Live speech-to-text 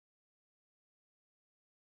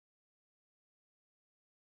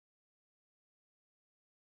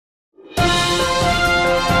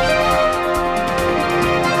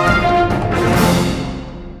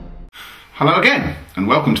Hello again, and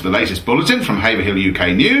welcome to the latest bulletin from Haverhill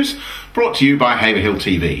UK News, brought to you by Haverhill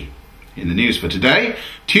TV. In the news for today,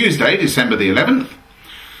 Tuesday, December the 11th,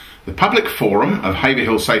 the Public Forum of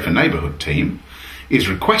Haverhill Safer Neighbourhood Team is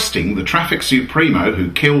requesting the traffic supremo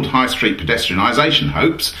who killed high street pedestrianisation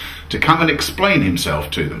hopes to come and explain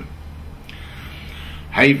himself to them.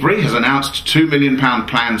 Havebury has announced £2 million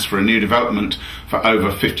plans for a new development for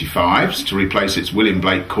over 55s to replace its William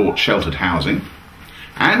Blake Court sheltered housing,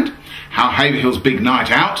 and how Haverhill's big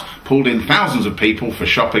night out pulled in thousands of people for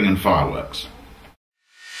shopping and fireworks.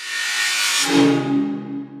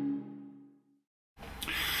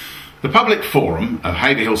 The Public Forum of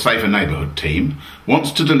Haverhill Safer Neighbourhood Team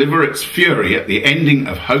wants to deliver its fury at the ending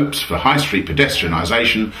of hopes for high street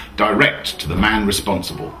pedestrianisation direct to the man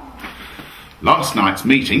responsible. Last night's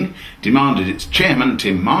meeting demanded its chairman,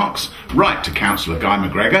 Tim Marks, write to Councillor Guy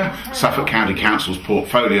McGregor, Suffolk County Council's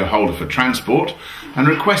portfolio holder for transport, and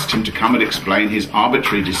request him to come and explain his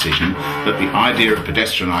arbitrary decision that the idea of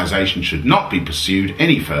pedestrianisation should not be pursued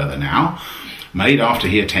any further now, made after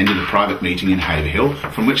he attended a private meeting in Haverhill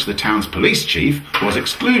from which the town's police chief was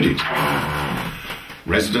excluded.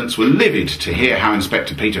 Residents were livid to hear how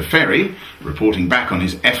Inspector Peter Ferry, reporting back on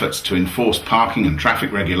his efforts to enforce parking and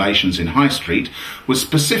traffic regulations in High Street, was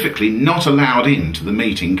specifically not allowed in to the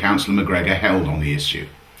meeting Councillor McGregor held on the issue.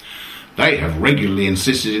 They have regularly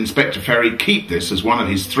insisted Inspector Ferry keep this as one of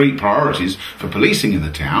his 3 priorities for policing in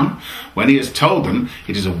the town, when he has told them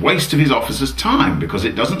it is a waste of his officers' time because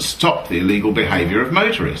it doesn't stop the illegal behaviour of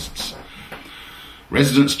motorists.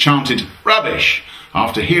 Residents chanted "rubbish"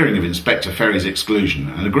 after hearing of Inspector Ferry's exclusion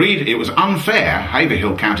and agreed it was unfair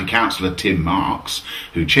Haverhill County Councillor Tim Marks,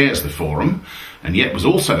 who chairs the forum and yet was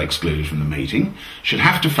also excluded from the meeting, should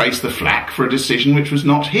have to face the flak for a decision which was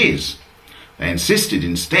not his. They insisted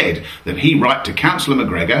instead that he write to Councillor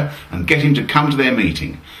McGregor and get him to come to their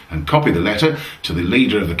meeting and copy the letter to the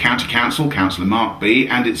leader of the County Council, Councillor Mark B,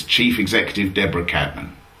 and its Chief Executive, Deborah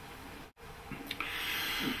Cadman.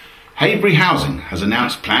 Havebury Housing has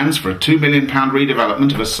announced plans for a £2 million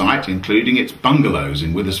redevelopment of a site including its bungalows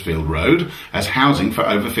in Withersfield Road as housing for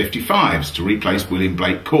over 55s to replace William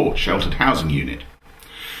Blake Court sheltered housing unit.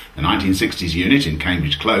 The 1960s unit in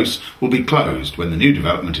Cambridge Close will be closed when the new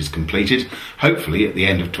development is completed, hopefully at the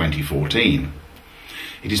end of 2014.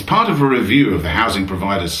 It is part of a review of the housing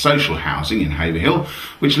provider's social housing in Haverhill,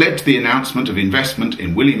 which led to the announcement of investment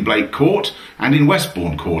in William Blake Court and in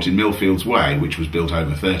Westbourne Court in Millfields Way, which was built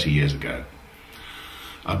over 30 years ago.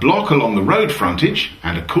 A block along the road frontage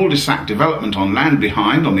and a cul-de-sac development on land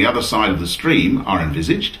behind on the other side of the stream are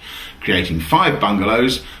envisaged, creating 5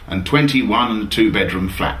 bungalows and 21 and 2-bedroom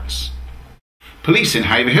flats. Police in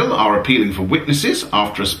Haverhill are appealing for witnesses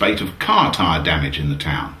after a spate of car tyre damage in the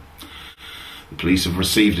town. The police have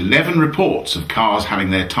received 11 reports of cars having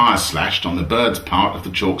their tyres slashed on the Birds part of the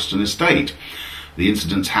Chalkston estate. The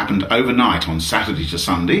incidents happened overnight on Saturday to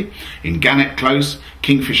Sunday in Gannet Close,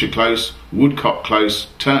 Kingfisher Close, Woodcock Close,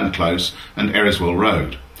 Turn Close and Eriswell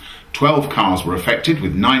Road. 12 cars were affected,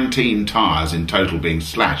 with 19 tyres in total being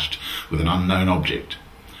slashed with an unknown object.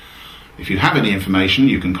 If you have any information,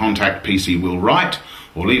 you can contact PC Will Wright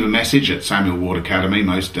or leave a message at Samuel Ward Academy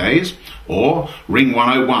most days, or ring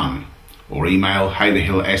 101. or email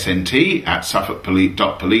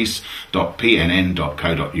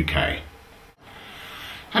haverhillsnt@suffolkpolice.pnn.co.uk.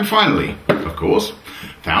 And finally, of course,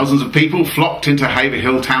 thousands of people flocked into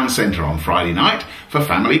Haverhill Town Centre on Friday night for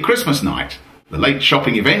Family Christmas Night, the late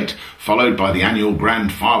shopping event followed by the annual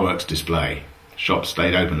grand fireworks display. Shops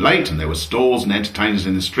stayed open late and there were stalls and entertainers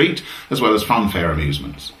in the street, as well as funfair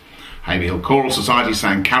amusements. Haverhill Choral Society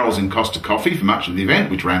sang carols in Costa Coffee for much of the event,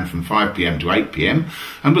 which ran from 5 p.m. to 8 p.m,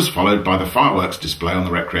 and was followed by the fireworks display on the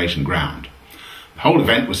recreation ground. The whole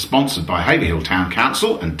event was sponsored by Haverhill Town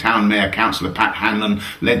Council, and Town Mayor Councillor Pat Hanlon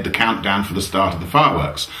led the countdown for the start of the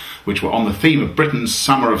fireworks, which were on the theme of Britain's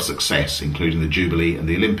Summer of Success, including the Jubilee and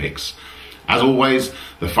the Olympics. As always,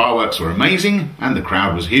 the fireworks were amazing and the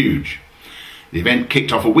crowd was huge. The event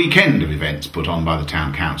kicked off a weekend of events put on by the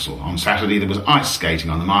Town Council. On Saturday there was ice skating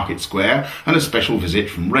on the Market Square and a special visit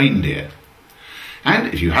from reindeer.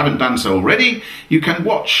 And if you haven't done so already, you can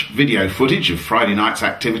watch video footage of Friday night's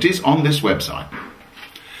activities on this website.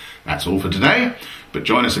 That's all for today, but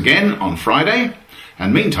join us again on Friday.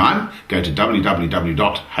 And meantime, go to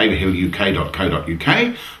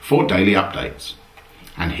www.haverhilluk.co.uk for daily updates.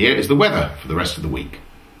 And here is the weather for the rest of the week.